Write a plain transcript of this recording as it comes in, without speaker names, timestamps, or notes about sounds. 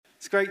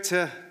great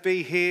to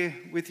be here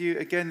with you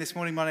again this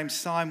morning. My name's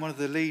Simon, one of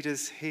the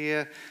leaders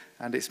here,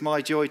 and it's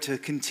my joy to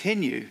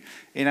continue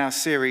in our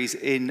series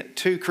in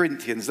 2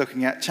 Corinthians,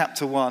 looking at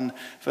chapter 1,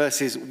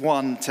 verses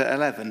 1 to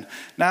 11.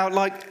 Now,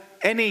 like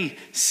any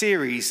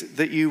series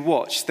that you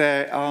watch,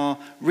 there are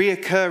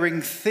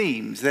reoccurring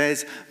themes.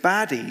 There's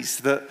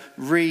baddies that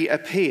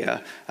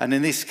reappear, and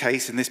in this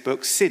case, in this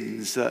book,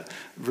 sins that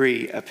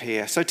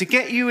reappear. So to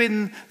get you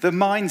in the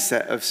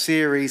mindset of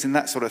series and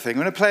that sort of thing,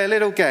 I'm going to play a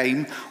little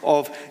game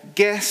of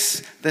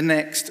guess the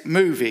next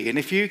movie. And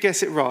if you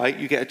guess it right,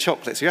 you get a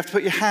chocolate. So you have to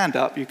put your hand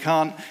up. You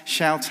can't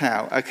shout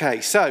out.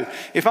 Okay, so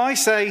if I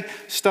say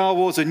Star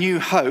Wars A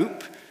New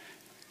Hope,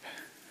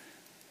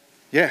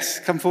 yes,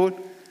 come forward.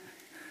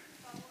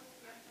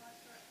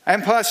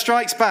 Empire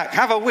Strikes Back.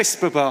 Have a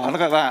whisper bar.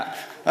 Look at that.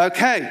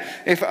 Okay.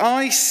 If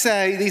I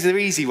say, these are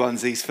easy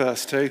ones, these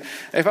first two.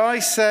 If I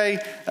say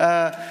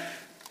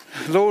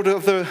Lord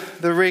of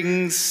the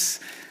Rings,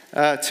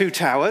 Two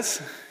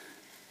Towers.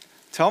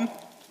 Tom?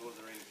 Lord of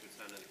the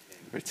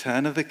Rings,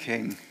 Return of the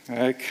King.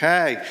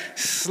 Okay.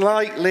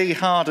 Slightly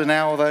harder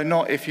now, although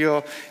not if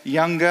you're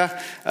younger.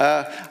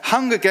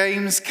 Hunger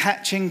Games,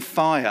 Catching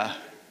Fire.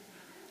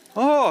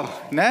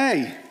 Oh,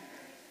 nay.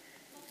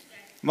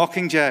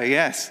 Mockingjay,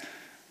 yes.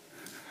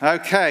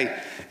 Okay,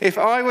 if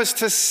I was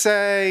to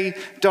say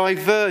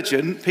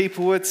Divergent,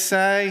 people would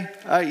say,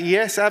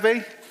 yes,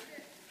 Abby?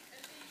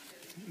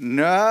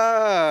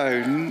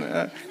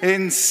 No.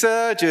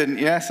 Insurgent,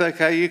 yes,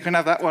 okay, you can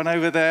have that one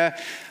over there.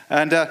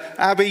 And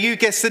Abby, you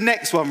guess the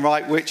next one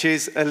right, which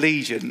is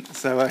Allegiant.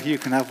 So you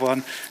can have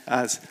one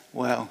as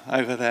well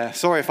over there.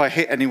 Sorry if I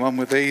hit anyone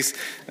with these,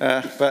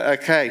 but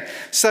okay.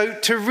 So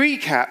to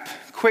recap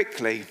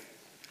quickly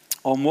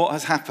on what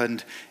has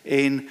happened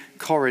in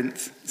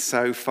Corinth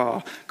so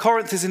far.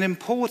 Corinth is an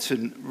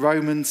important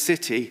Roman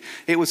city.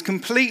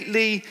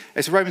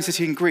 It's a Roman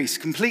city in Greece,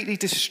 completely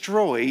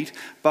destroyed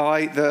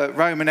by the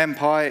Roman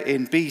Empire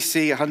in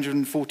BC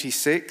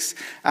 146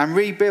 and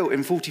rebuilt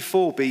in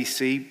 44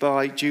 BC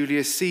by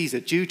Julius Caesar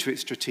due to its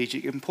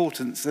strategic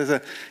importance. There's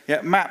a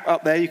map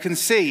up there. You can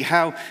see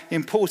how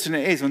important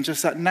it is on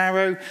just that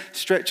narrow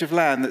stretch of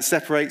land that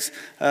separates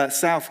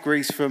South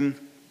Greece from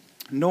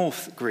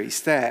North Greece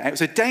there. And it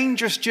was a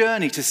dangerous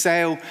journey to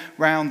sail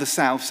round the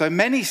south. So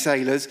many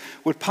sailors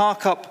would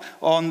park up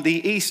on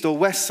the east or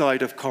west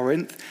side of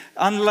Corinth,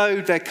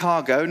 unload their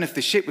cargo, and if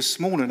the ship was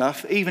small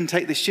enough, even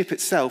take the ship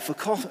itself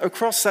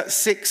across that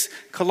 6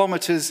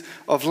 kilometers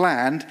of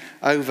land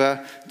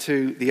over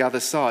to the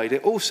other side.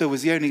 It also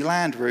was the only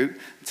land route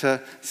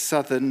to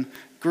southern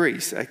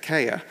Greece,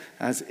 Achaia,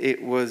 as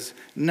it was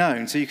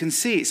known. So you can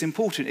see it's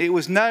important. It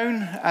was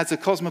known as a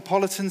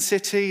cosmopolitan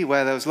city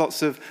where there was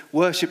lots of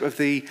worship of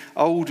the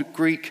old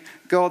Greek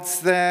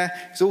gods there.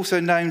 It's also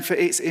known for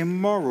its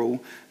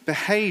immoral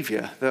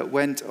behavior that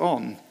went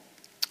on.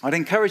 I'd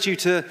encourage you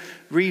to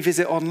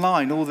revisit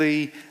online all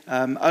the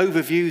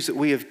overviews that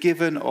we have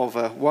given of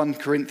 1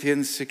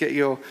 Corinthians to get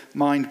your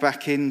mind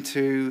back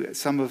into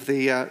some of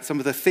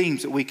the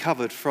themes that we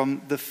covered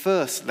from the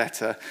first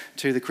letter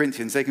to the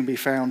Corinthians. They can be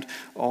found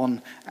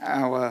on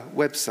our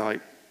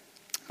website.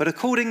 But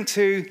according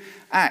to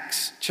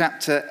Acts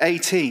chapter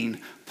 18,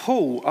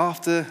 Paul,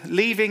 after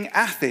leaving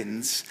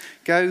Athens,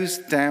 goes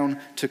down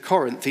to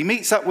Corinth. He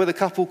meets up with a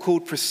couple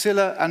called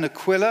Priscilla and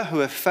Aquila,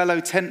 who are fellow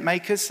tent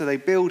makers. So they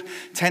build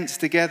tents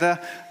together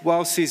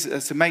whilst he's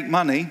to make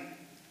money.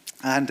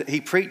 And he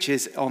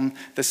preaches on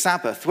the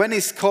Sabbath. When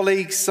his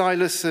colleagues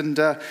Silas and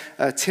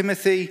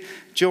Timothy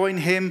join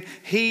him,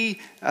 he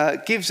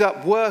gives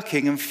up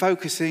working and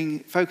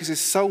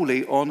focuses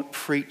solely on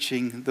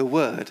preaching the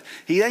word.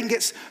 He then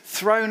gets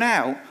thrown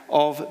out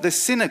of the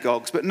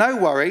synagogues. But no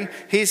worry,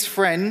 his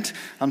friend,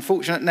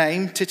 unfortunate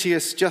name,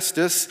 Titius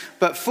Justus,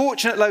 but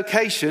fortunate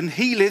location,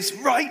 he lives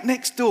right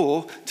next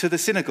door to the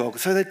synagogue.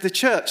 So the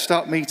church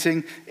start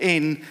meeting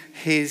in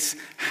his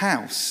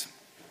house.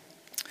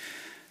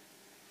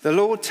 The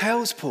Lord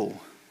tells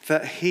Paul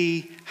that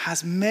he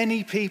has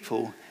many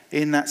people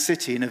in that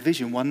city in a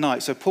vision one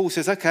night. So Paul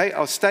says, okay,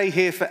 I'll stay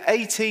here for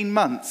 18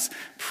 months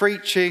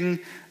preaching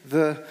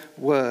the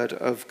word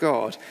of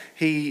God.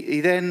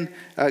 He then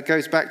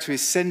goes back to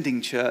his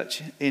sending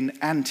church in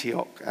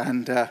Antioch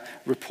and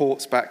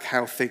reports back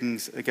how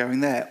things are going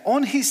there.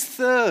 On his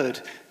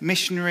third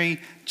missionary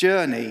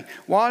journey,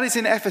 while he's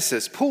in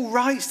Ephesus, Paul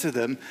writes to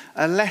them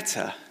a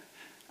letter.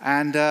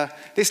 And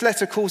this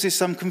letter causes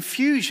some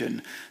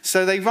confusion.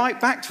 So they write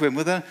back to him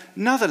with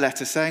another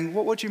letter saying,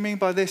 what do you mean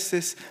by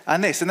this,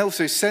 and this? And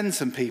also send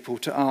some people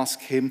to ask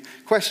him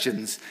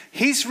questions.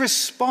 His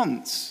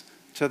response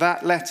to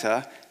that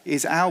letter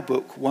is our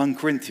book, 1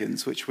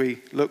 Corinthians, which we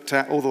looked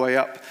at all the way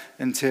up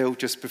until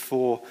just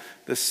before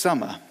the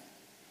summer.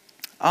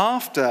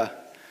 After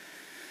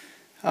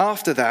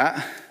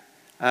that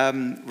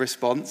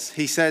response,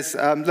 he says,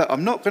 look,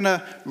 I'm not going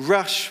to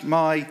rush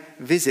my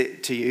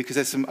visit to you because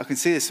I can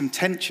see there's some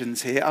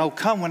tensions here. I'll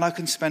come when I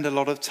can spend a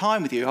lot of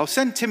time with you. I'll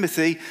send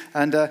Timothy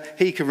and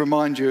he can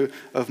remind you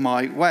of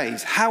my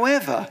ways.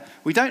 However,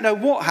 we don't know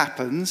what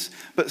happens,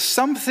 but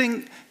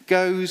something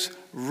goes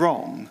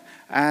wrong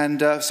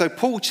And so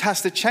Paul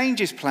has to change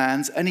his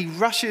plans, and he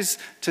rushes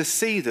to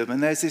see them.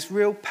 And there's this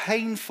real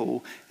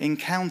painful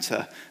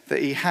encounter that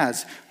he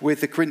has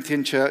with the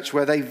Corinthian church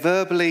where they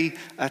verbally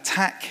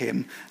attack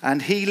him,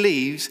 and he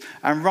leaves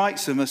and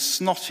writes them a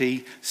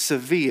snotty,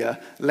 severe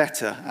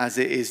letter, as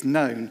it is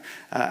known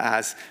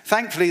as.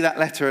 Thankfully, that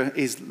letter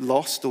is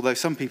lost, although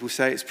some people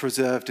say it's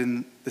preserved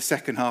in the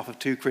second half of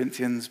 2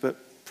 Corinthians, but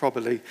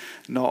probably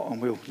not, and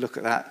we'll look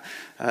at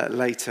that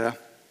later.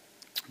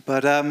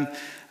 But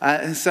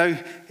and so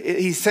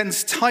he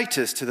sends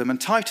Titus to them, and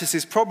Titus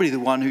is probably the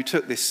one who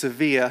took this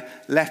severe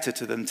letter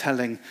to them,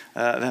 telling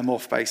them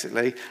off,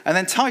 basically. And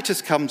then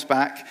Titus comes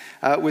back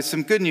with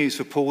some good news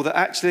for Paul, that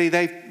actually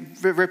they've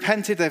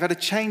repented, they've had a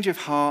change of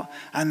heart,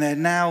 and they're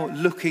now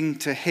looking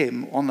to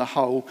him on the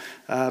whole.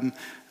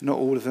 Not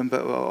all of them,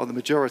 but the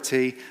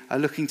majority are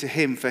looking to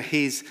him for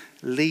his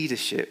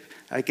leadership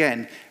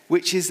again,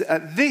 which is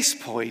at this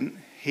point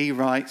he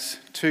writes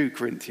to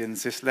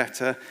Corinthians this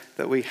letter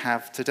that we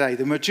have today.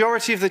 The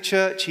majority of the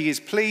church he is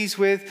pleased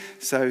with,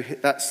 so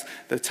that's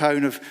the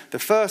tone of the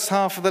first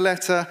half of the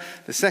letter.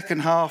 The second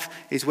half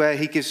is where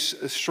he gives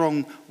a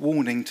strong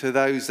warning to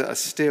those that are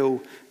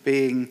still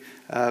being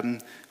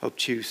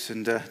obtuse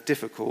and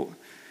difficult.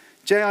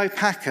 J.I.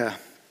 Packer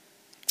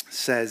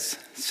says,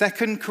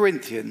 2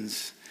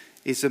 Corinthians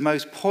is the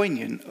most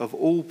poignant of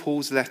all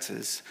Paul's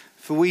letters,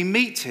 for we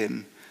meet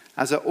him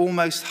as an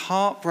almost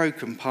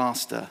heartbroken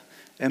pastor,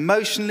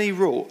 emotionally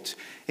wrought.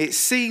 It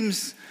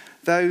seems,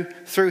 though,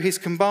 through his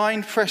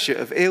combined pressure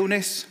of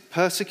illness,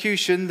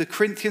 persecution, the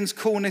Corinthians'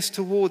 coolness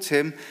towards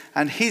him,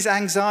 and his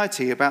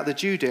anxiety about the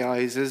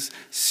Judaizers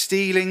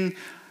stealing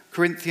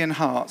Corinthian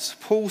hearts,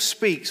 Paul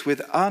speaks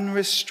with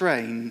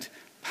unrestrained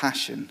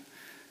passion.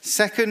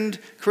 2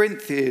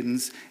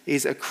 Corinthians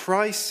is a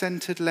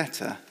Christ-centered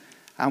letter,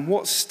 and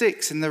what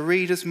sticks in the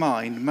reader's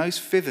mind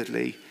most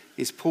vividly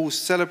is Paul's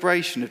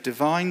celebration of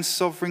divine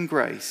sovereign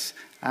grace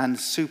and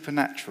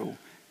supernatural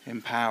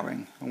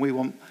empowering. And we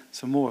want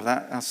some more of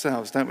that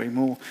ourselves, don't we?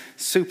 More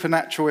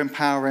supernatural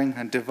empowering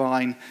and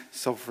divine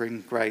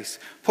sovereign grace.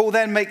 Paul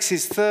then makes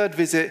his third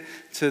visit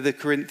to the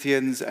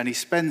Corinthians, and he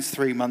spends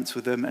 3 months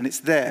with them, and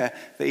it's there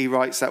that he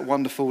writes that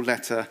wonderful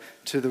letter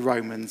to the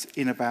Romans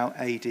in about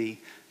AD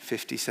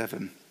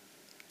 57.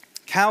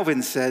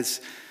 Calvin says,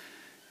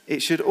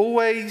 it should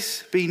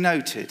always be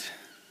noted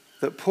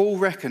that Paul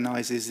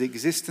recognizes the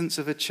existence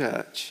of a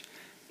church,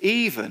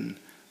 even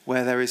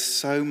where there is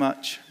so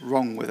much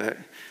wrong with it.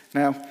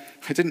 Now,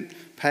 I didn't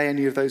pay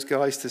any of those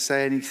guys to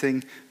say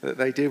anything that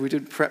they did. We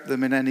didn't prep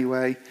them in any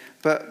way.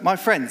 But my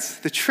friends,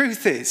 the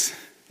truth is,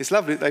 it's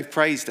lovely that they've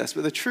praised us,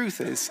 but the truth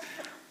is,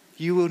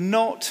 you will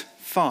not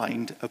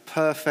find a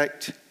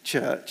perfect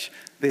church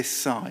this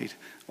side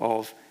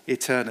of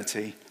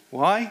eternity.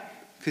 Why?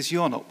 Because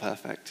you're not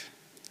perfect,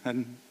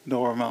 and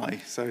nor am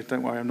I. So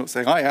don't worry, I'm not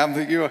saying I am,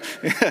 that you are.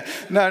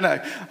 No,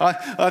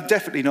 I'm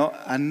definitely not,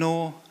 and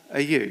nor are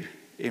you,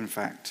 in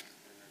fact.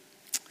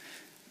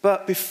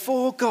 But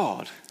before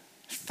God,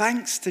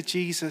 thanks to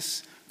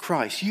Jesus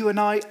Christ, you and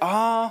I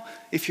are,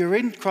 if you're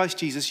in Christ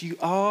Jesus, you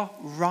are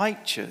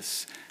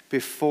righteous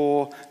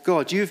before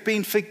God. You've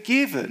been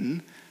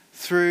forgiven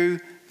through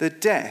the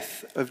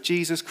death of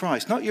Jesus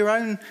Christ. Not your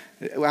own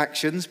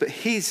actions, but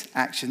his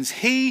actions.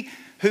 He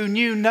who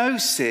knew no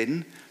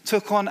sin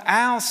took on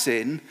our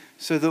sin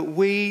so that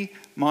we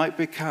might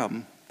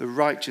become the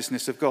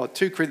righteousness of God.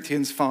 2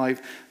 Corinthians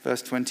 5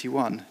 verse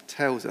 21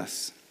 tells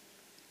us.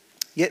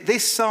 Yet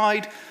this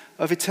side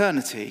of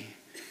eternity,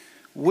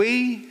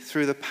 we,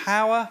 through the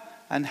power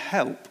and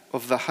help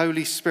of the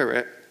Holy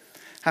Spirit,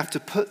 have to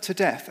put to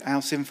death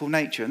our sinful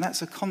nature. And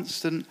that's a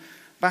constant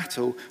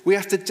battle. We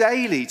have to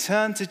daily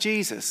turn to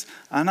Jesus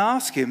and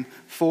ask him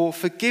for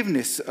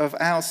forgiveness of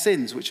our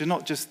sins, which are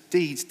not just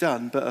deeds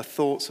done, but are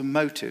thoughts and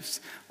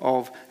motives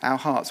of our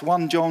hearts.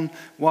 1 John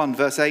 1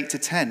 verse 8 to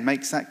 10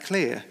 makes that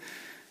clear.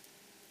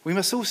 We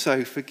must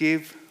also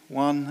forgive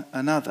one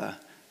another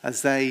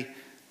as they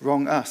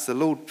wrong us. The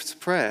Lord's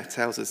Prayer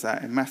tells us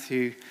that in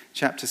Matthew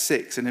chapter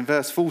 6. And in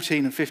verse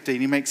 14 and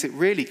 15, he makes it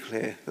really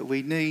clear that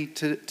we need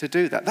to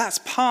do that. That's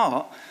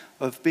part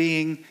of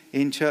being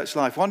in church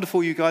life.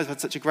 Wonderful you guys had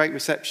such a great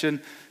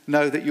reception.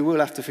 Know that you will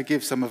have to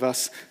forgive some of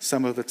us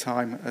some of the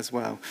time as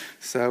well.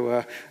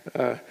 So,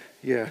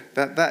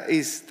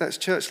 that's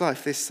church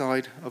life this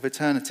side of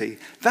eternity.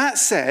 That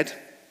said,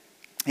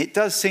 it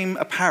does seem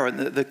apparent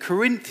that the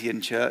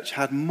Corinthian church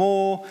had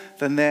more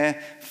than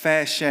their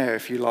fair share,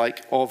 if you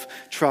like, of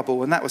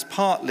trouble, and that was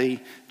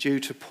partly due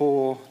to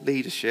poor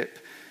leadership.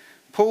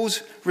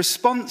 Paul's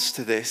response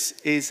to this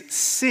is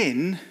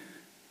sin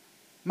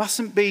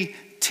mustn't be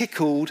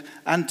tickled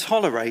and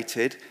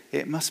tolerated,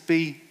 it must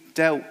be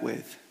dealt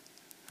with.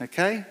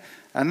 Okay?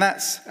 And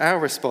that's our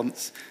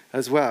response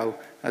as well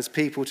as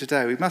people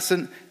today. We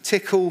mustn't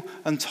tickle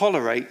and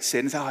tolerate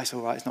sin. It's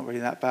all right, it's not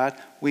really that bad.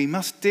 We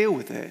must deal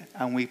with it,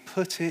 and we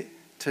put it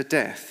to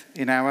death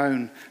in our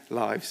own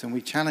lives, and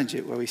we challenge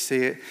it where we see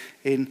it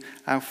in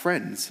our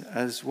friends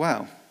as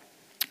well.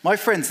 My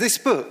friends, this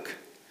book,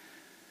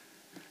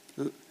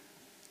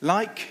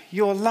 like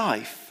your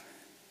life,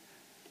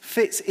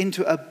 fits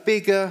into a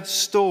bigger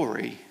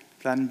story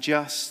than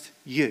just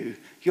you.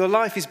 Your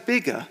life is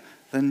bigger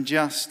than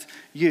just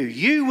you.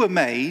 You were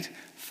made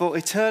for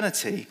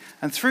eternity.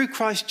 And through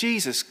Christ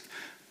Jesus,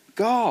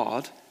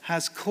 God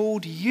has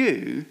called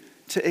you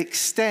to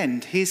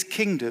extend his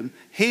kingdom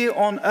here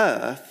on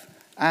earth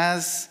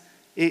as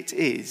it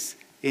is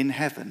in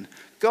heaven.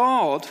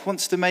 God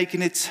wants to make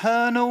an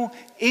eternal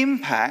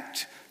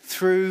impact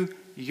through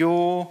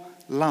your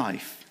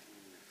life.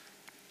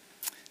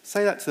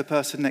 Say that to the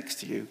person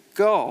next to you.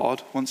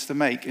 God wants to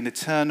make an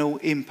eternal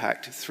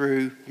impact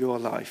through your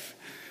life.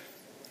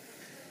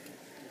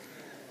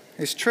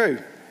 It's true.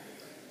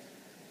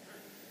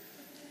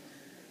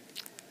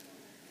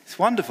 It's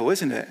wonderful,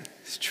 isn't it?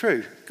 It's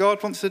true.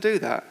 God wants to do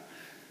that.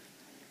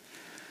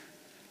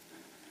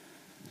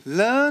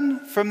 Learn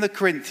from the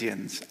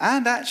Corinthians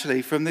and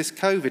actually from this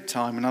COVID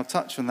time, and I'll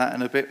touch on that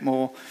in a bit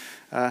more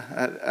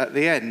at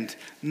the end,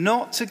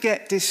 not to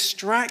get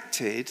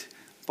distracted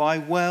by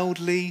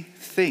worldly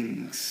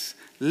things.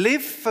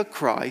 Live for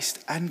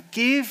Christ and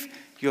give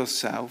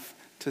yourself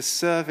to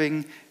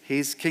serving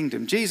his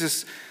kingdom.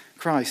 Jesus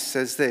Christ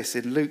says this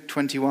in Luke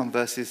 21,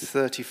 verses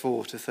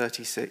 34 to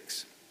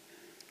 36.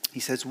 He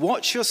says,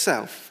 "Watch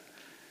yourself,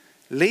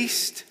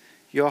 lest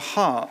your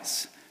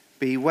hearts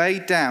be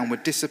weighed down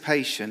with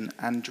dissipation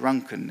and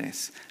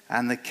drunkenness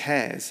and the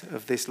cares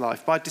of this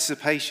life." By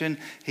dissipation,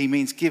 he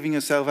means giving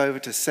yourself over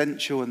to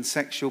sensual and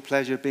sexual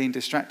pleasure, being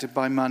distracted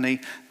by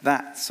money,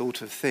 that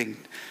sort of thing.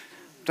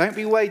 Don't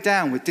be weighed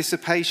down with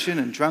dissipation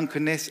and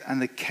drunkenness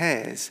and the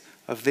cares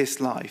of this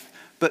life.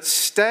 But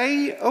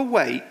stay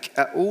awake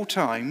at all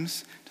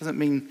times. Doesn't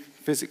mean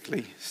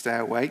physically stay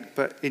awake,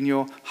 but in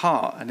your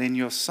heart and in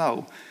your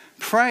soul,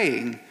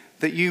 praying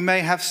that you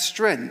may have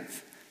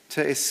strength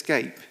to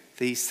escape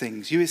these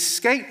things. You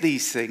escape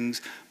these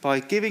things by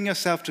giving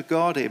yourself to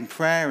God in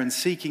prayer and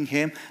seeking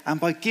him, and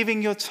by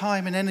giving your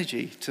time and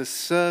energy to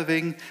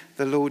serving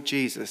the Lord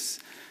Jesus.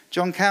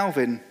 John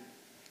Calvin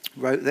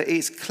wrote that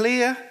it's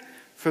clear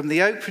from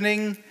the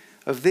opening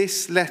of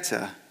this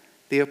letter,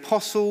 the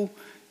apostle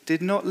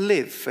did not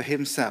live for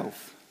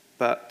himself,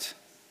 but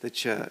the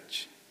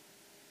church.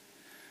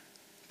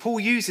 Paul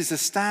uses a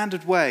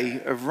standard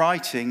way of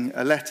writing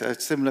a letter,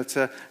 similar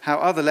to how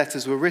other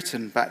letters were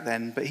written back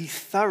then, but he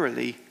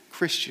thoroughly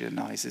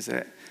Christianizes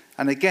it.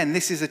 And again,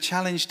 this is a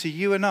challenge to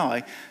you and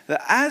I,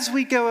 that as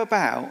we go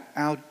about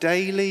our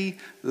daily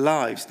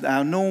lives,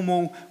 our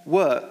normal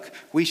work,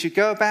 we should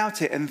go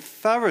about it and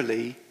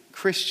thoroughly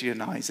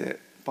Christianize it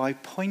by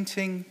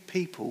pointing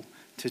people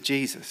to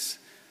Jesus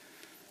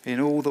in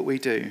all that we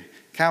do.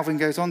 Calvin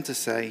goes on to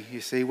say,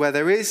 you see, where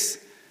there is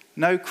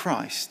no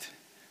Christ,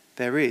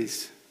 there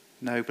is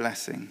no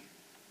blessing.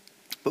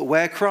 But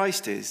where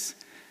Christ is,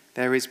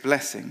 there is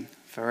blessing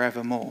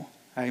forevermore.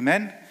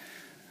 Amen?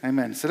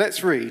 Amen. So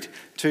let's read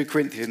 2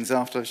 Corinthians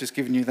after I've just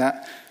given you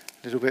that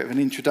little bit of an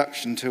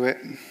introduction to it.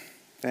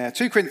 There,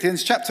 2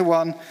 Corinthians chapter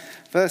 1,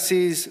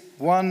 verses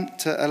 1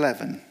 to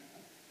 11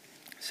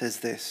 says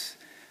this: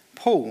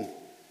 Paul,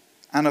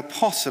 an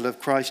apostle of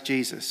Christ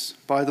Jesus,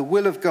 by the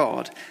will of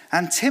God,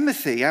 and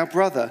Timothy, our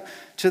brother,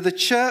 to the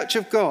church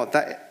of God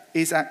that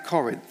is at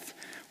Corinth,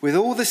 with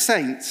all the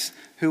saints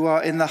who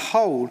are in the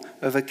whole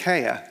of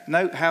Achaia.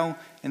 Note how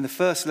in the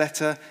first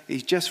letter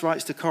he just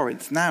writes to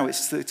Corinth. Now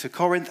it's to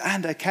Corinth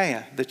and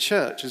Achaia. The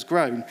church has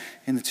grown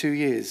in the 2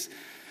 years.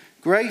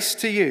 Grace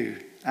to you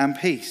and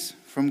peace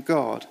from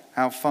God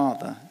our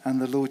Father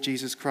and the Lord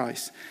Jesus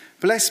Christ.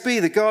 Blessed be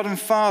the God and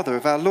Father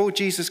of our Lord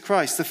Jesus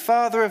Christ, the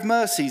Father of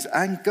mercies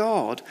and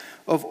God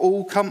of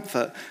all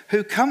comfort,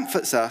 who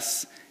comforts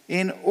us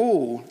in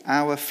all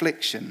our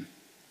affliction,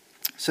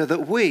 so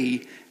that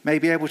we may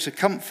be able to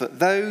comfort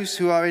those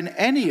who are in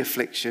any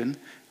affliction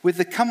with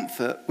the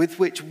comfort with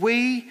which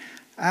we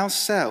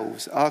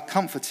ourselves are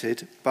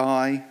comforted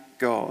by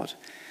God.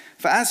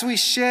 For as we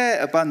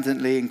share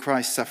abundantly in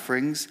Christ's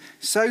sufferings,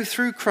 so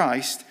through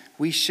Christ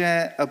we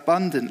share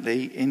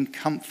abundantly in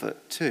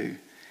comfort too.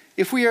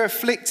 If we are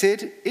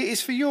afflicted, it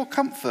is for your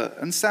comfort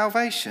and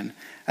salvation.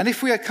 And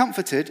if we are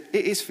comforted,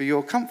 it is for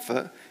your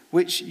comfort,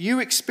 which you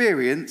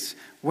experience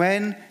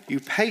when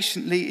you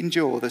patiently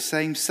endure the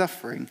same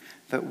suffering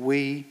that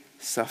we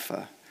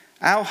suffer.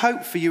 Our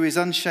hope for you is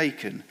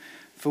unshaken,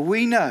 for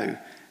we know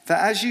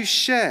that as you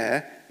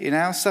share in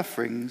our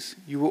sufferings,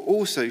 you will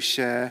also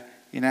share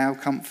in our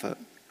comfort.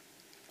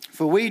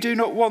 For we do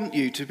not want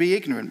you to be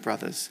ignorant,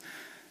 brothers,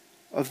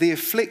 of the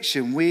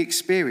affliction we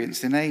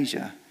experienced in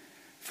Asia.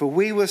 For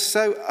we were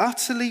so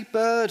utterly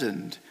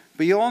burdened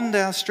beyond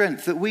our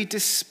strength that we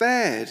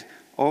despaired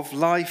of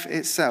life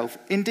itself.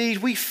 Indeed,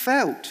 we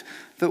felt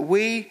that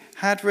we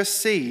had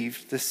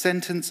received the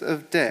sentence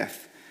of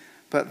death,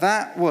 but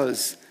that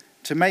was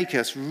to make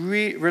us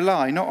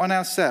rely not on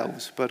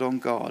ourselves, but on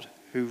God,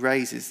 who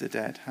raises the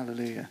dead.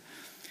 Hallelujah.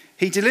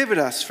 He delivered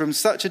us from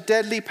such a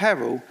deadly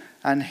peril,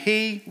 and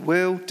he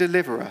will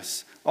deliver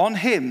us. On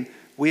him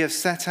we have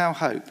set our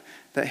hope,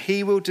 that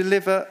he will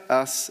deliver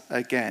us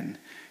again.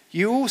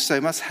 You also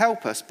must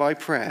help us by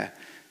prayer,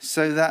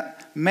 so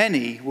that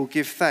many will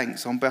give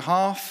thanks on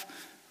behalf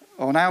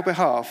on our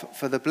behalf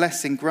for the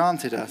blessing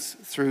granted us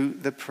through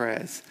the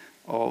prayers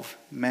of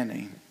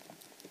many.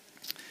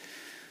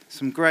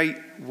 Some great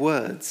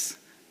words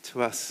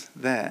to us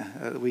there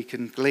that we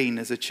can glean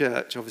as a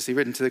church, obviously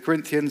written to the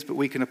Corinthians, but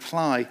we can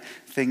apply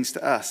things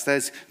to us.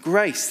 There's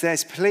grace,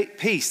 there's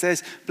peace,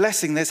 there's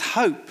blessing, there's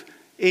hope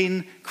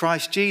in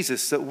Christ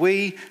Jesus that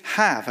we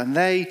have and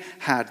they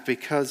had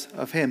because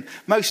of him.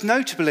 Most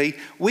notably,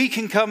 we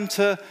can come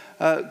to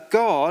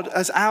God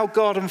as our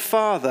God and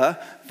Father,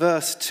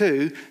 verse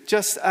 2,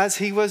 just as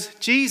he was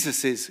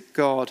Jesus'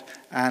 God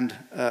and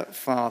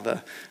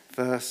Father,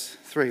 verse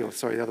 3, or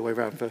sorry, the other way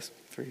around, verse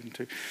 3 and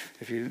 2,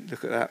 if you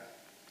look at that.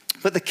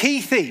 But the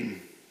key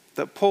theme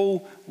that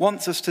Paul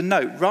wants us to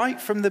note right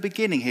from the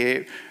beginning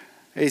here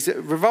is it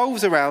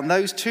revolves around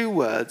those two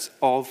words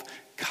of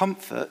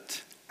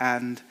comfort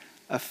and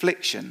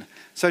affliction.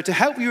 So to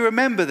help you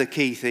remember the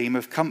key theme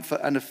of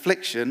comfort and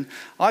affliction,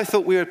 I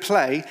thought we would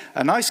play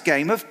a nice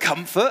game of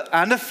comfort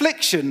and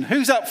affliction.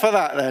 Who's up for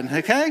that then?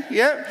 Okay,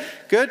 yep,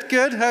 good,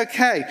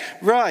 okay.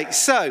 Right,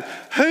 so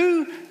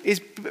who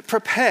is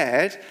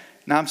prepared?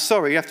 Now I'm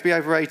sorry, you have to be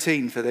over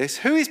 18 for this.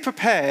 Who is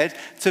prepared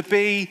to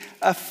be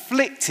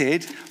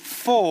afflicted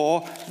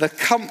for the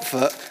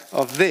comfort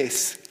of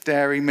this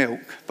dairy milk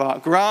bar?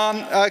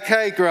 Grant,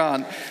 okay,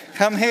 Grant,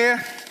 come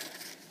here.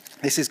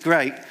 This is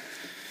great.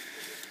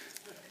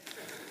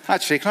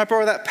 Actually, can I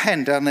borrow that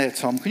pen down there,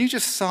 Tom? Can you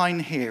just sign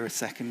here a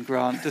second,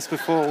 Grant, just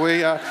before we...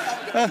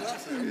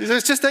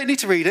 just don't need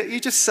to read it. You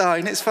just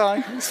sign. It's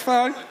fine. It's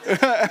fine.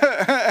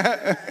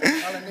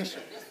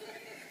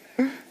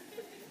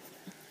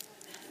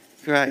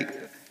 Great.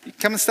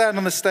 Come and stand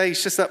on the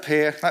stage just up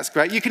here. That's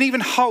great. You can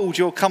even hold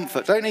your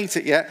comfort. Don't eat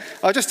it yet.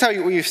 I'll just tell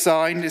you what you've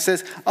signed. It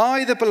says,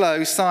 I, the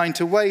below, sign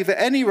to waiver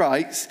any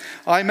rights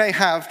I may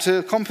have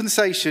to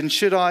compensation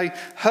should I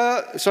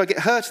get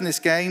hurt in this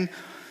game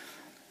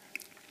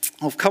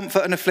of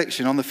comfort and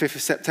affliction on the 5th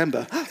of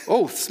September.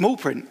 Oh, small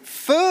print.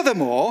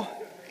 Furthermore,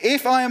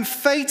 if I am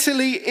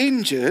fatally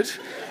injured...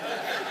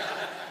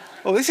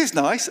 Oh, this is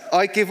nice.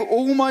 I give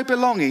all my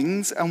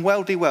belongings and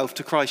worldly wealth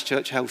to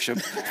Christchurch,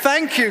 Helsham.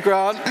 Thank you,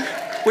 Grant.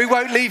 We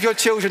won't leave your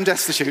children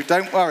destitute.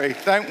 Don't worry.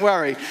 Don't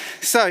worry.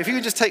 So if you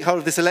can just take hold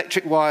of this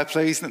electric wire,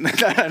 please.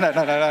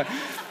 No.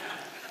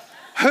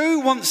 Who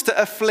wants to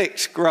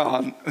afflict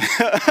Grant?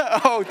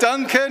 Oh,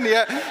 Duncan,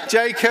 yeah.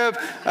 Jacob,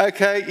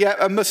 okay, yeah.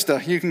 And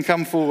Muster, you can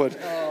come forward.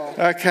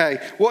 Okay.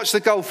 Watch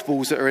the golf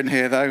balls that are in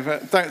here, though.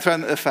 Don't throw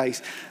them at the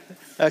face.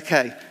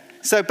 Okay.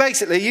 So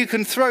basically, you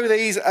can throw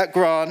these at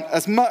Grant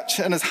as much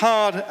and as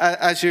hard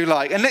as you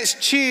like. And let's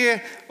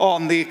cheer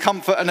on the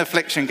comfort and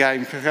affliction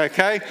game,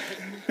 okay?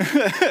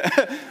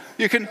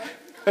 You can...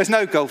 There's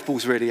no golf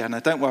balls really,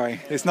 Anna. Don't worry.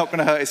 It's not going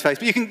to hurt his face.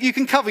 But you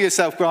can cover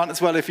yourself, Grant,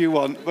 as well if you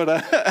want.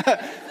 But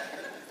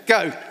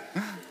go.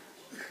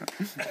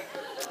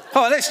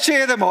 Oh, let's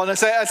cheer them on. I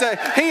say,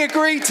 he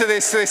agreed to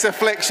this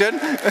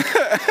affliction.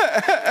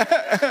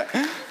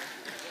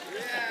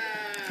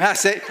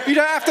 That's it. You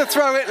don't have to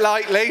throw it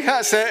lightly.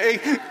 That's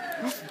it.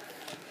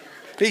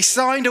 He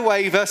signed a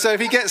waiver, so if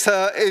he gets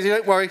hurt,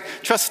 don't worry.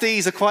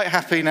 Trustees are quite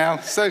happy now.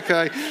 It's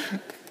okay.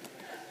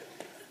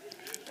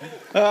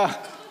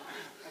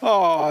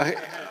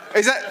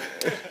 Is that...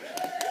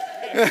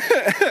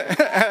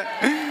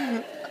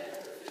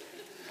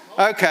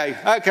 Okay,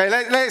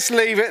 let's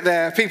leave it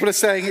there. People are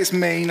saying it's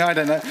mean. I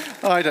don't know.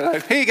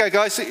 Here you go,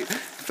 guys.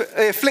 For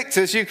the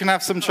afflictors, you can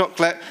have some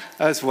chocolate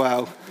as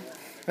well.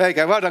 There you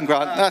go. Well done,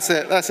 Grant. That's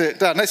it.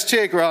 Done. Let's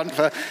cheer Grant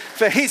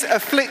for his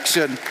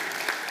affliction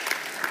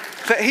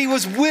that he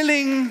was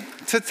willing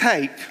to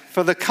take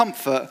for the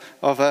comfort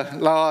of a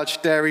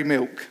large dairy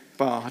milk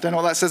bar. I don't know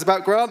what that says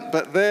about Grant,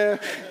 but there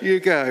you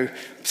go.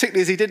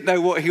 Particularly as he didn't know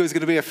what he was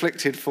going to be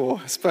afflicted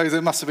for. I suppose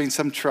there must have been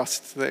some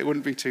trust that it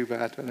wouldn't be too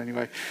bad. But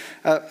anyway.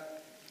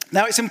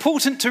 Now, it's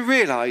important to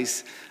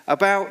realise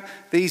about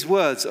these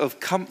words of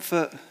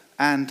comfort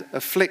and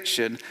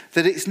affliction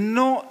that it's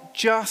not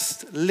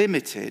just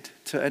limited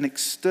to an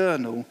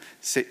external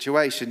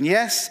situation.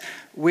 Yes,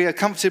 we are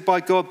comforted by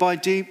God by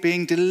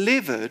being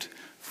delivered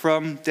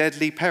from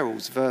deadly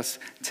perils, verse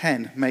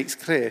 10 makes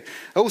clear.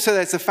 Also,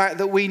 there's the fact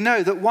that we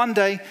know that one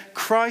day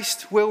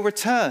Christ will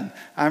return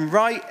and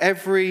right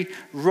every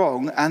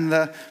wrong, and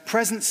the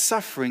present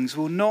sufferings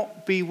will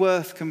not be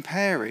worth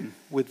comparing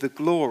with the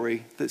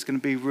glory that's going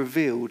to be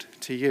revealed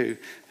to you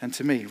and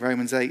to me,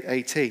 Romans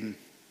 8:18.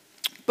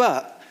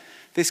 But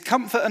this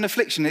comfort and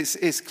affliction,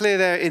 it's clear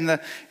there in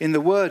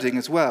the wording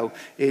as well,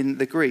 in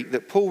the Greek,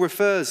 that Paul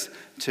refers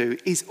to,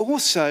 is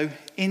also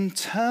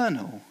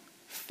internal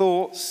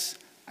thoughts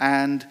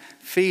and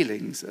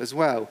feelings as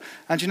well.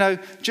 And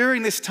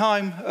during this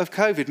time of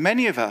COVID,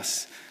 many of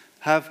us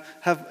have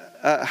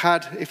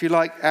had, if you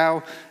like,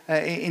 our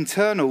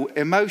internal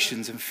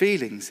emotions and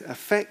feelings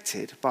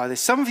affected by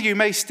this. Some of you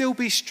may still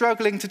be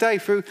struggling today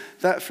through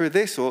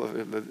this or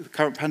the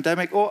current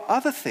pandemic or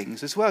other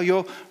things as well.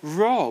 You're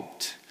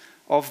robbed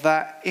of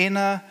that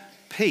inner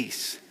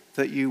peace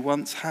that you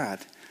once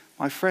had.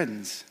 My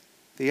friends,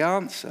 the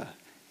answer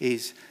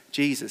is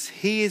Jesus.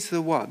 He is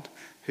the one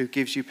who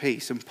gives you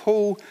peace. And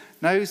Paul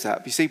knows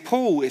that. You see,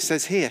 Paul, it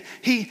says here,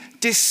 he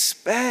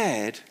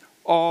despaired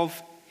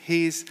of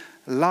his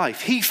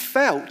life. He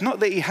felt,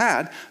 not that he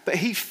had, but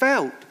he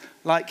felt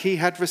like he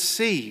had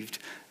received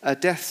a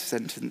death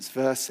sentence,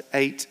 verse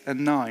 8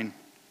 and 9.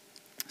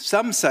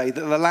 Some say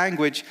that the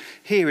language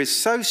here is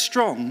so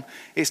strong,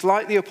 it's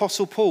like the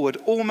Apostle Paul had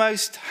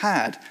almost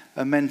had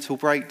a mental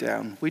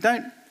breakdown. We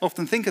don't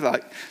often think of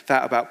like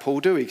that about Paul,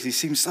 do we? Because he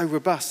seems so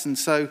robust and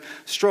so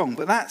strong.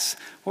 But that's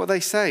what they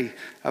say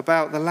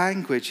about the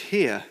language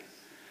here.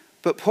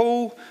 But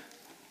Paul,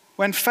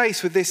 when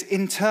faced with this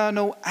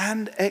internal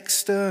and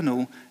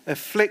external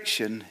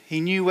affliction,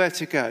 he knew where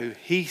to go.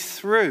 He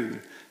threw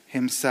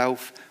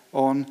himself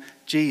on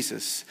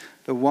Jesus,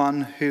 the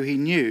one who he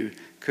knew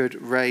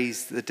could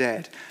raise the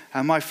dead.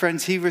 And my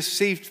friends, he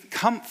received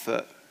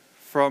comfort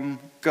from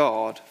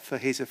God for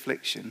his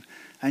affliction.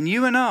 And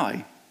you and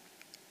I,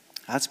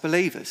 as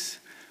believers,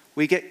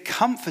 we get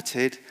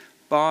comforted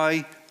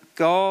by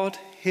God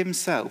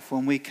himself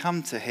when we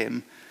come to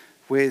him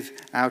with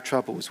our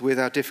troubles, with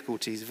our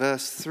difficulties.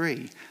 Verse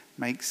 3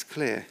 makes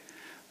clear.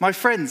 My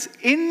friends,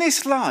 in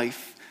this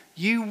life,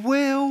 you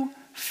will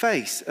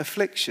face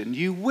affliction.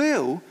 You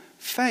will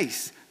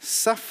face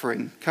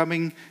suffering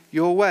coming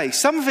your way.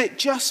 Some of it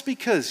just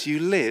because you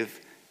live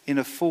in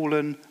a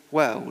fallen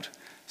world.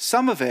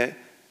 Some of it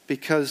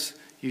because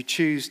you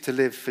choose to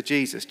live for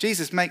Jesus.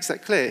 Jesus makes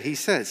that clear. He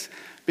says,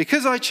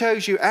 because I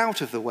chose you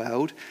out of the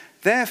world,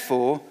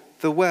 therefore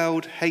the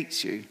world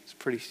hates you. It's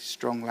pretty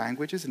strong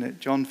language, isn't it?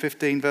 John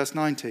 15, verse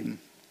 19.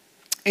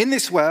 In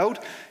this world,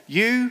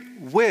 you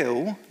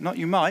will, not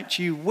you might,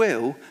 you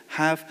will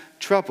have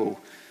trouble.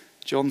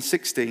 John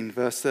 16,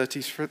 verse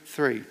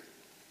 33.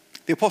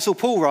 The Apostle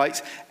Paul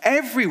writes,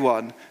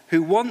 everyone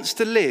who wants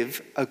to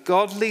live a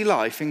godly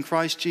life in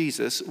Christ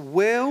Jesus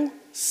will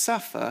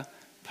suffer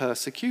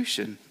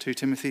persecution. 2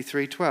 Timothy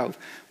 3:12.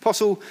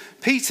 Apostle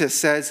Peter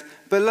says,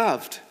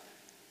 beloved,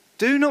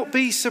 do not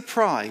be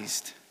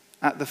surprised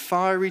at the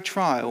fiery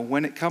trial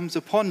when it comes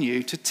upon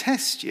you to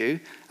test you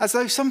as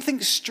though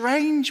something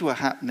strange were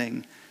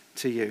happening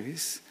to you.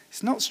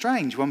 It's not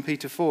strange, 1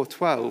 Peter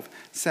 4:12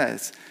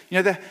 says. You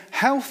know, the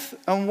health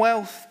and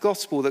wealth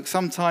gospel that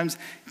sometimes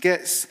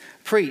gets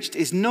preached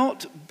is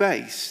not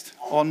based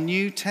on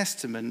New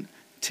Testament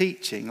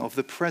teaching of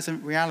the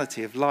present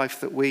reality of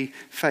life that we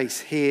face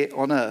here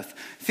on earth.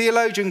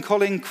 Theologian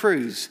Colin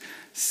Kruse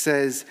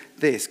says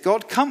this: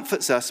 God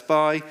comforts us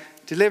by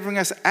delivering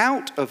us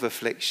out of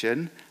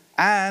affliction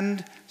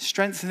and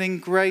strengthening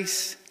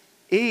grace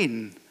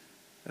in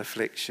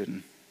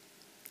affliction.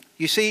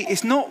 You see,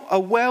 it's not a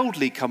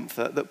worldly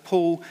comfort that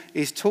Paul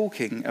is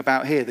talking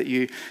about here, that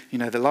you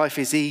know, the life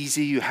is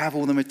easy, you have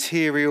all the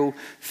material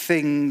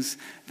things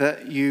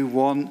that you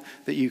want,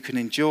 that you can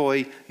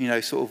enjoy, you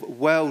know, sort of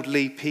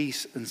worldly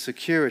peace and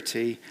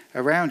security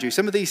around you.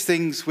 Some of these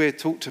things we're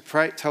told to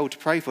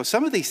pray for.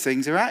 Some of these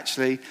things are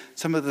actually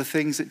some of the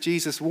things that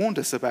Jesus warned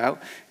us about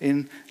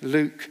in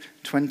Luke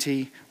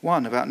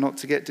 21, about not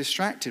to get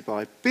distracted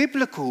by.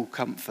 Biblical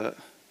comfort,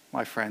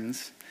 my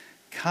friends,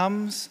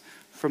 comes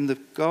from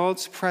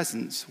God's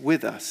presence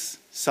with us,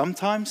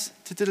 sometimes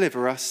to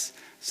deliver us,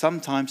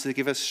 sometimes to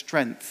give us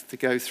strength to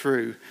go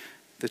through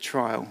the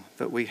trial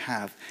that we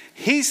have.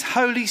 His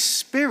Holy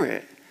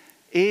Spirit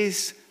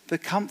is the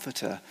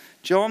comforter.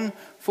 John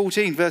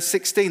 14, verse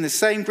 16, the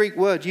same Greek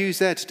word used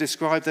there to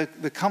describe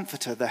the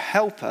comforter, the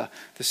helper,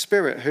 the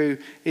Spirit who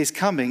is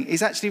coming,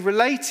 is actually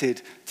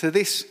related to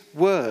this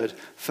word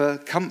for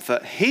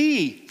comfort.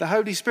 He, the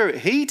Holy Spirit,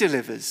 he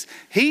delivers,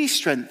 he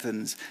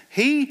strengthens,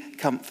 he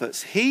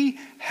comforts, he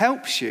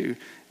helps you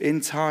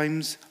in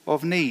times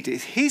of need.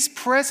 It's his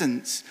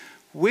presence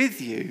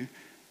with you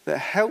that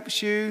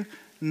helps you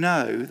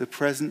know the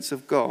presence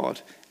of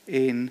God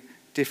in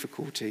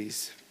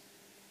difficulties.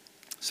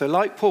 So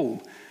like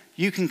Paul,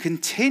 you can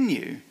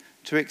continue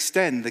to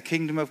extend the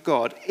kingdom of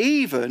God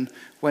even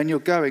when you're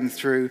going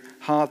through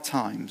hard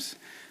times.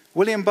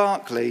 William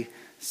Barclay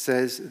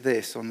says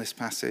this on this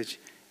passage: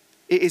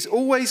 it is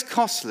always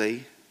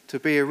costly to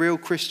be a real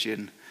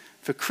Christian,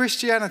 for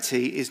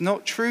Christianity is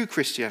not true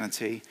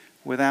Christianity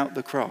without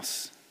the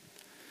cross.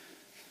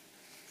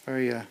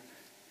 Very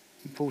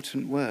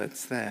important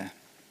words there.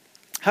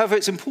 However,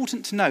 it's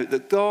important to note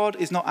that God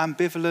is not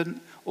ambivalent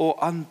or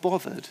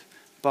unbothered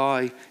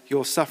by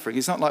your suffering.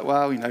 It's not like,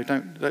 well, you know,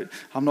 don't,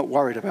 I'm not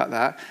worried about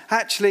that.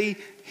 Actually,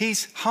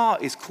 his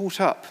heart is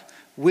caught up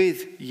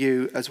with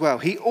you as well.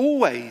 He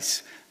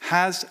always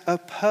has a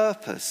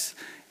purpose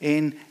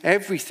in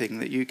everything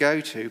that you go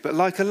to. But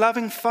like a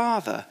loving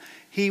father,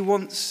 he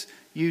wants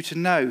you to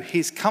know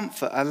his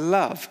comfort and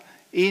love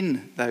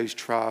in those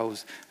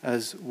trials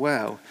as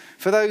well.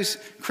 For those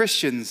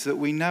Christians that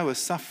we know are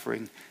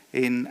suffering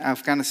in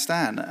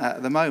Afghanistan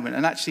at the moment,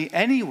 and actually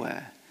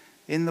anywhere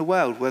in the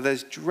world where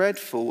there's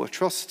dreadful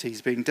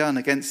atrocities being done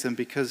against them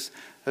because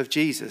of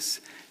Jesus.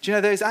 Do you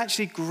know there's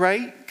actually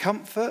great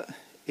comfort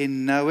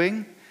in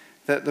knowing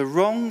that the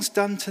wrongs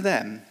done to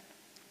them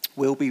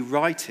will be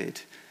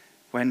righted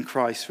when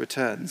Christ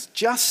returns.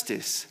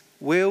 Justice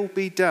will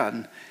be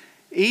done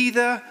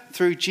either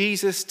through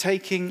Jesus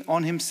taking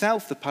on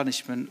himself the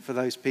punishment for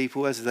those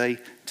people as they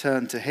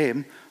turn to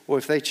him, or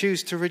if they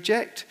choose to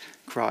reject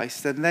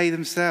Christ, then they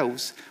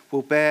themselves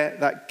will bear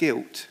that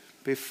guilt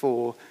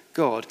before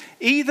God.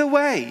 Either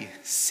way,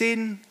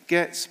 sin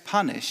gets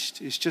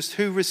punished. It's just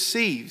who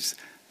receives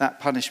that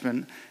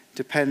punishment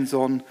depends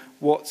on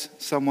what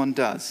someone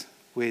does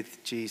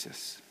with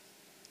Jesus.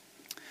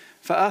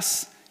 For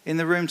us in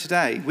the room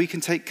today, we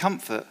can take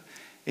comfort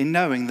in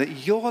knowing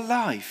that your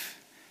life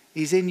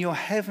is in your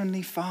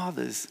heavenly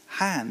Father's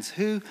hands,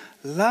 who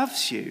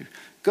loves you.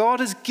 God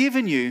has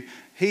given you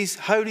his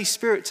Holy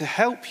Spirit to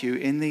help you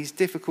in these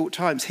difficult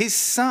times. His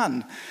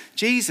Son,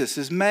 Jesus,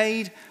 has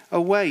made a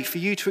way for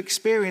you to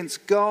experience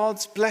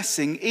God's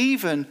blessing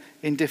even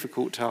in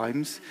difficult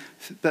times,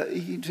 but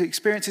to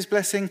experience his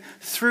blessing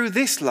through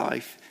this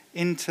life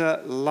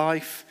into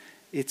life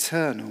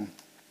eternal,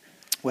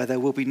 where there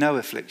will be no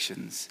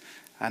afflictions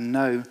and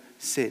no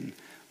sin.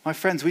 My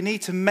friends, we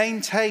need to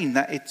maintain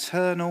that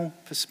eternal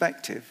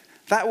perspective.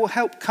 That will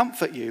help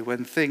comfort you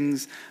when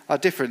things are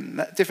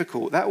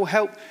difficult. That will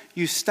help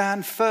you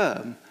stand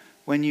firm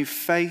when you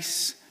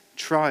face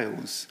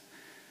trials.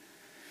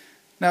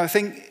 Now, I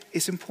think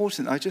it's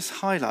important I just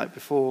highlight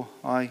before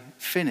I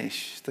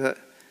finish that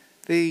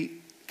the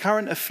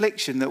current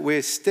affliction that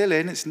we're still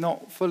in, it's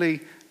not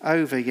fully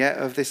over yet,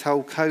 of this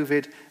whole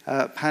COVID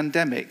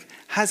pandemic,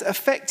 has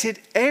affected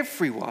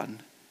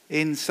everyone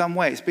in some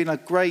way. It's been a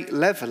great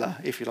leveller,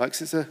 if you like,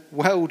 'cause it's a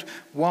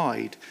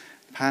worldwide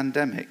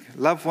pandemic.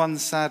 Loved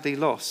ones sadly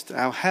lost,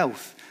 our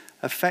health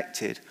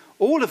affected.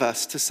 All of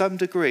us, to some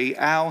degree,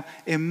 our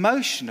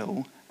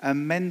emotional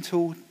and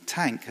mental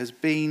tank has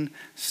been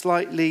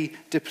slightly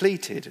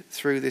depleted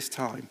through this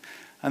time.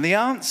 And the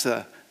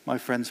answer, my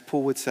friends,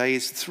 Paul would say,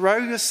 is throw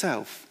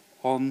yourself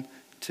on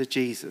to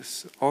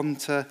Jesus,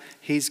 onto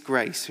his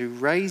grace, who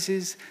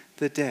raises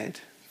the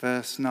dead.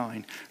 Verse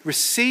 9.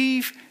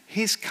 Receive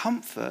his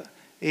comfort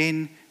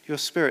in your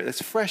spirit.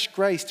 There's fresh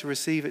grace to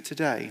receive it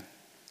today.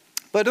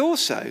 But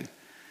also,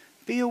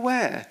 be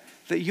aware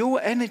that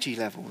your energy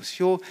levels,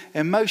 your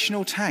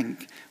emotional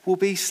tank, will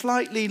be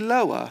slightly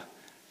lower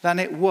than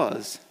it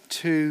was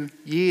 2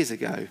 years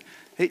ago.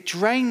 It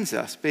drains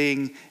us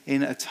being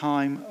in a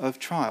time of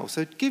trial.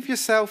 So give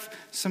yourself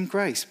some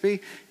grace.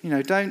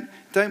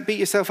 Don't beat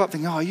yourself up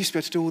thinking, I used to be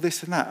able to do all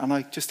this and that, and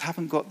I just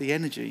haven't got the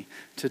energy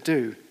to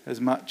do as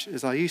much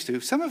as I used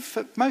to.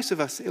 Most of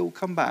us, it will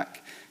come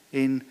back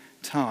in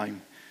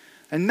time.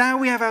 And now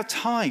we have our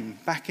time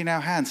back in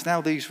our hands.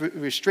 Now these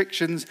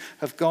restrictions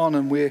have gone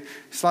and we're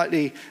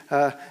slightly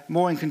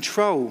more in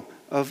control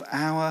of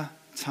our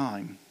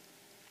time.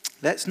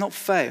 Let's not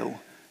fail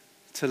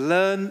to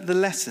learn the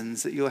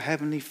lessons that your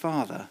Heavenly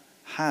Father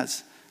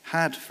has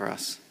had for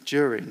us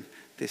during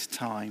this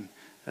time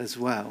as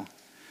well.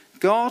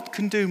 God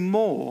can do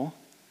more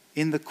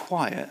in the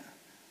quiet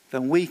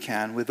than we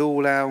can with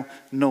all our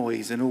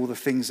noise and all the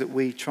things that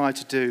we try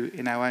to do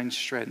in our own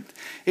strength.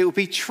 It will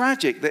be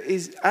tragic that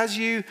as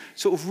you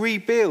sort of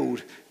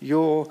rebuild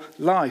your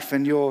life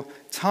and your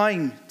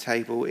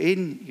timetable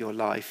in your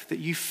life, that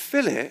you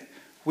fill it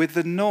with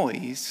the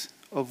noise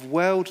of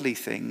worldly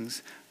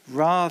things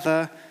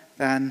rather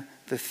than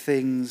the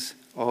things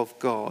of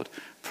God.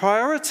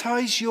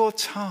 Prioritize your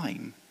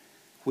time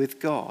with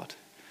God.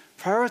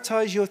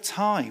 Prioritize your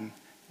time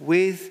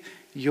with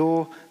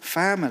your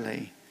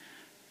family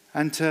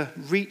and to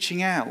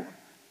reaching out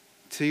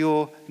to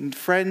your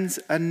friends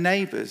and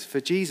neighbours for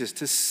Jesus,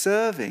 to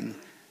serving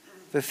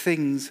the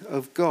things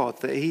of God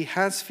that he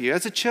has for you.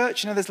 As a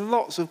church, there's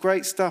lots of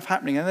great stuff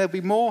happening, and there'll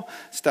be more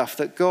stuff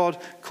that God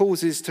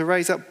causes to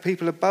raise up.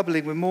 People are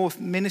bubbling with more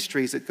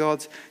ministries that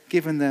God's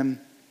given them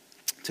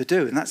to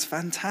do, and that's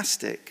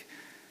fantastic.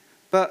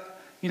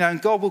 But,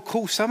 and God will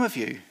call some of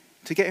you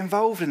to get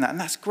involved in that, and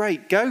that's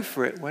great. Go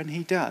for it when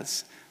he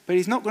does. But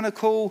he's not going to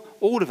call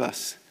all of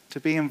us to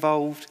be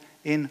involved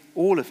in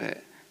all of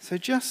it. So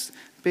just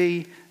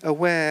be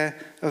aware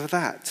of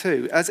that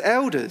too. As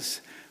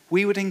elders,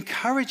 we would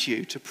encourage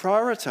you to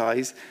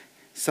prioritize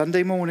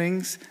Sunday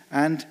mornings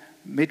and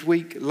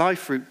midweek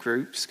life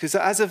groups, because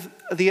as of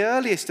the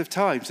earliest of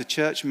times, the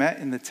church met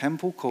in the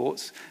temple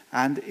courts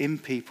and in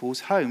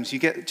people's homes. You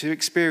get to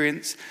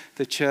experience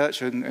the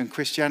church and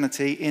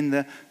Christianity in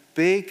the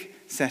big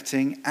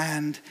setting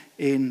and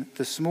in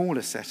the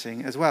smaller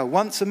setting as well.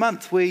 Once a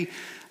month, we,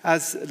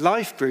 as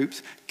life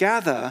groups,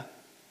 gather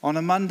on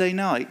a Monday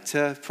night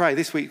to pray.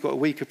 This week we've got a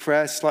week of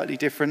prayer, slightly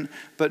different,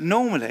 but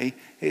normally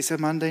it's a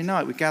Monday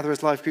night. We gather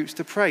as life groups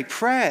to pray.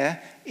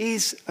 Prayer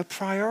is a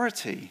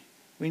priority.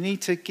 We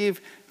need to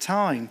give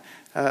time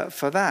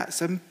for that.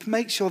 So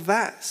make sure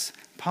that's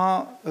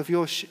part of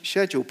your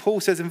schedule. Paul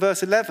says in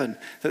verse 11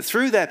 that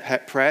through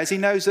their prayers, he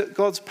knows that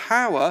God's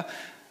power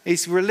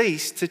is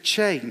released to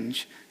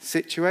change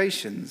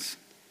situations.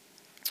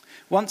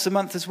 Once a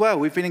month as well.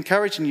 We've been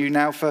encouraging you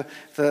now for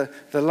the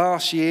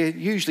last year,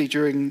 usually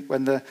during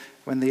when the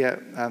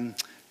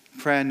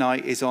prayer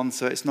night is on,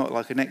 so it's not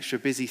like an extra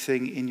busy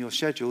thing in your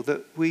schedule,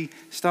 that we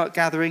start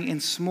gathering in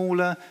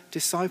smaller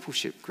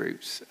discipleship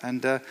groups.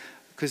 And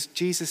because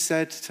Jesus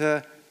said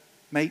to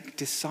make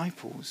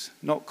disciples,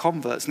 not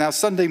converts. Now,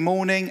 Sunday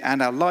morning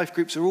and our life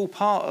groups are all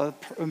part of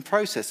and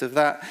process of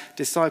that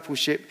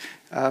discipleship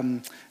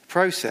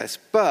process.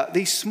 But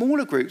these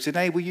smaller groups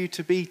enable you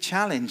to be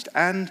challenged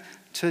and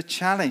to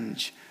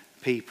challenge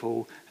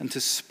people and to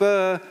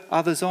spur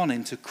others on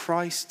into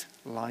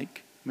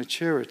Christ-like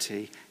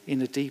maturity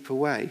in a deeper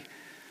way.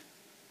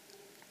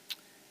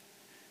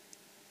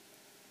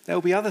 There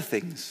will be other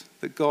things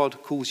that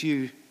God calls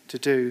you to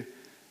do,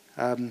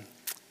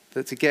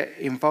 that to get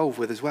involved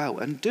with as well,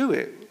 and do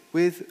it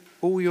with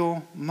all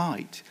your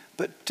might.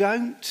 But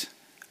don't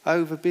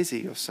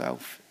overbusy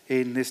yourself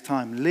in this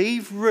time.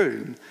 Leave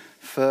room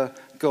for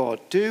God.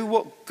 Do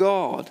what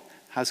God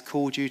has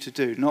called you to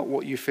do, not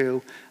what you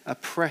feel a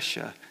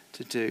pressure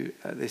to do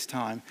at this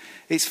time.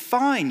 It's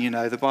fine,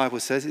 the Bible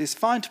says, it's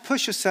fine to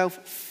push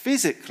yourself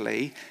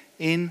physically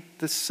in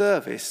the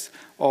service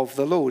of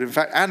the Lord. In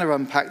fact, Anna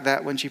unpacked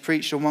that when she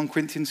preached on 1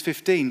 Corinthians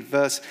 15,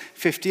 verse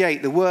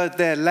 58. The word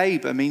there,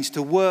 labour, means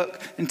to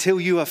work until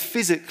you are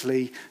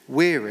physically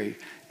weary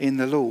in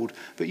the Lord.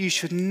 But you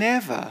should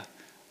never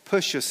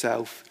push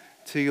yourself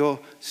till you're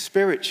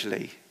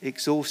spiritually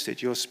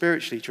exhausted, you're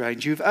spiritually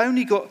drained. You've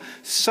only got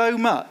so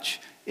much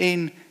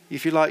in,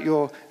 if you like,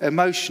 your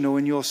emotional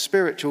and your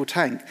spiritual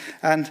tank.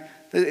 And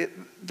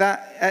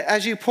that,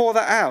 as you pour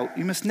that out,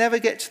 you must never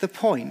get to the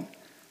point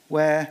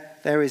where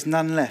there is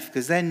none left,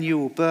 because then you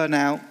will burn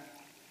out,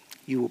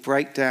 you will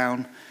break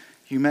down,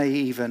 you may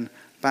even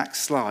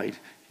backslide.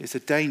 It's a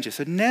danger.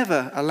 So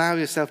never allow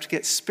yourself to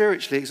get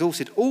spiritually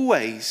exhausted,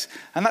 always.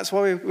 And that's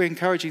why we're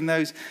encouraging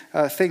those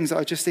things that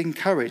I just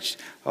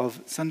encouraged of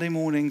Sunday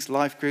mornings,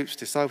 life groups,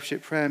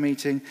 discipleship, prayer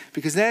meeting,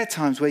 because they're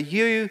times where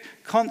you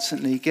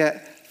constantly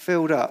get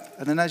filled up.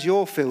 And then as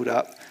you're filled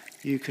up,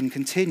 you can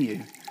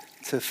continue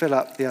to fill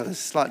up the others.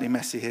 Slightly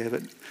messy here,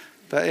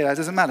 but it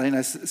doesn't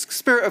matter.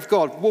 Spirit of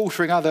God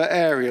watering other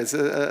areas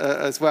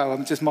as well.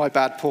 Just my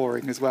bad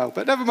pouring as well.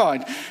 But never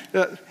mind.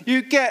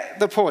 You get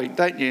the point,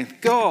 don't you?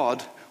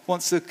 God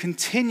wants to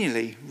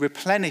continually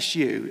replenish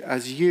you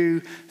as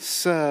you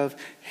serve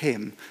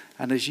him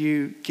and as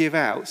you give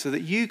out, so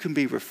that you can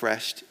be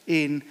refreshed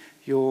in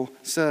your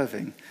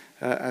serving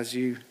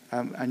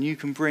and you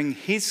can bring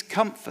his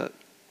comfort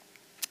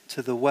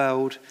to the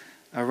world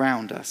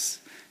around us.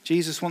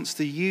 Jesus wants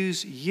to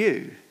use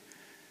you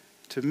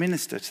to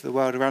minister to the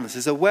world around us.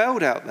 There's a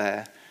world out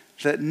there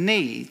that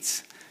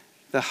needs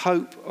the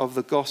hope of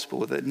the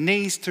gospel, that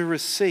needs to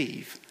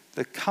receive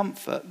the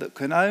comfort that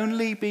can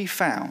only be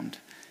found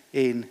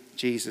in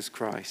Jesus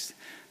Christ.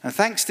 And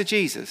thanks to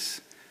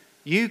Jesus,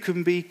 you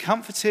can be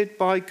comforted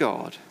by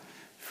God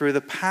through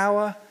the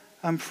power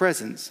and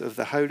presence of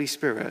the Holy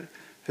Spirit,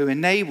 who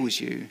enables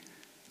you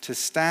to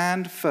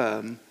stand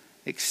firm,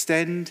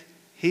 extend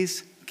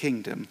his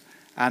kingdom,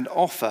 and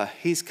offer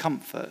his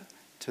comfort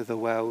to the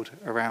world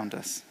around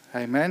us.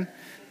 Amen.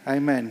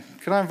 Amen.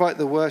 Can I invite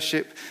the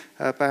worship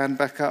band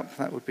back up?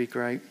 That would be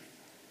great.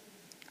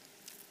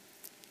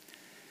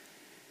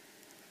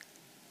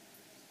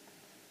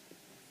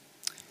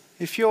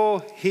 If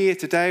you're here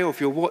today, or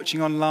if you're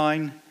watching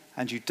online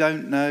and you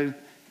don't know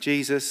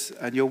Jesus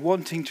and you're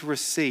wanting to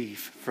receive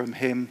from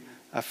him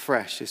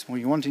afresh,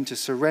 you're wanting to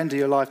surrender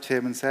your life to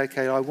him and say,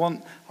 okay, I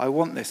want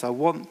this. I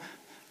want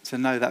to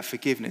know that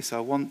forgiveness. I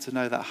want to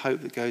know that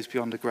hope that goes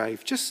beyond the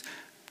grave. Just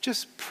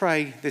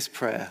pray this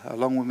prayer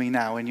along with me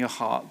now in your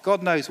heart.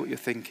 God knows what you're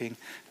thinking.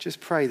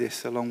 Just pray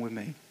this along with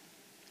me.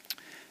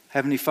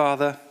 Heavenly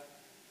Father,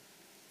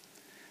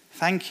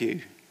 thank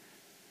you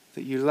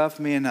that you love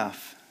me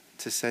enough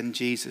to send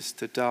Jesus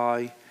to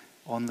die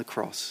on the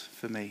cross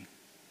for me.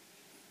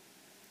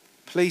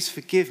 Please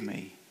forgive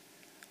me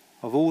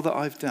of all that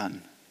I've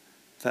done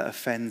that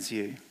offends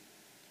you.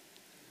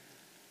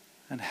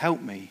 And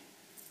help me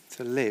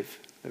to live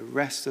the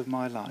rest of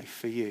my life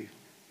for you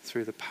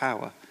through the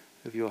power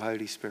of your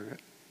Holy Spirit.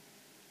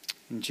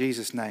 In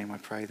Jesus' name I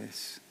pray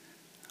this.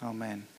 Amen.